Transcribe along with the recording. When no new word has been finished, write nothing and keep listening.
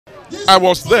I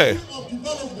was there.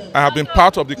 I have been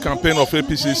part of the campaign of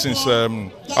APC since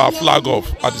our flag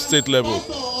off at the state level.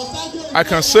 I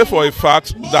can say for a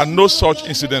fact that no such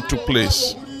incident took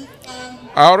place.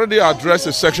 I already addressed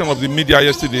a section of the media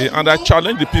yesterday, and I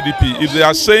challenged the PDP. If they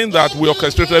are saying that we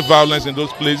orchestrated violence in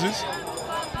those places,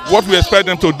 what we expect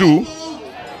them to do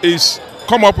is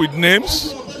come up with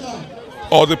names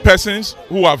or the persons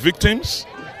who are victims,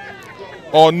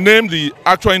 or name the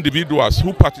actual individuals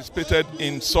who participated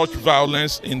in such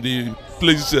violence in the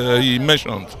places he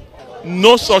mentioned.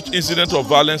 No such incident of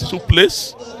violence took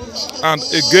place. And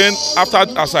again,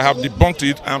 as I have debunked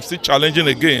it, I'm still challenging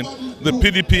again the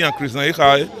PDP and Christian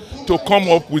Ikai to come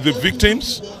up with the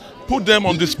victims, put them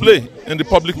on display in the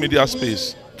public media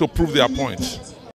space to prove their point.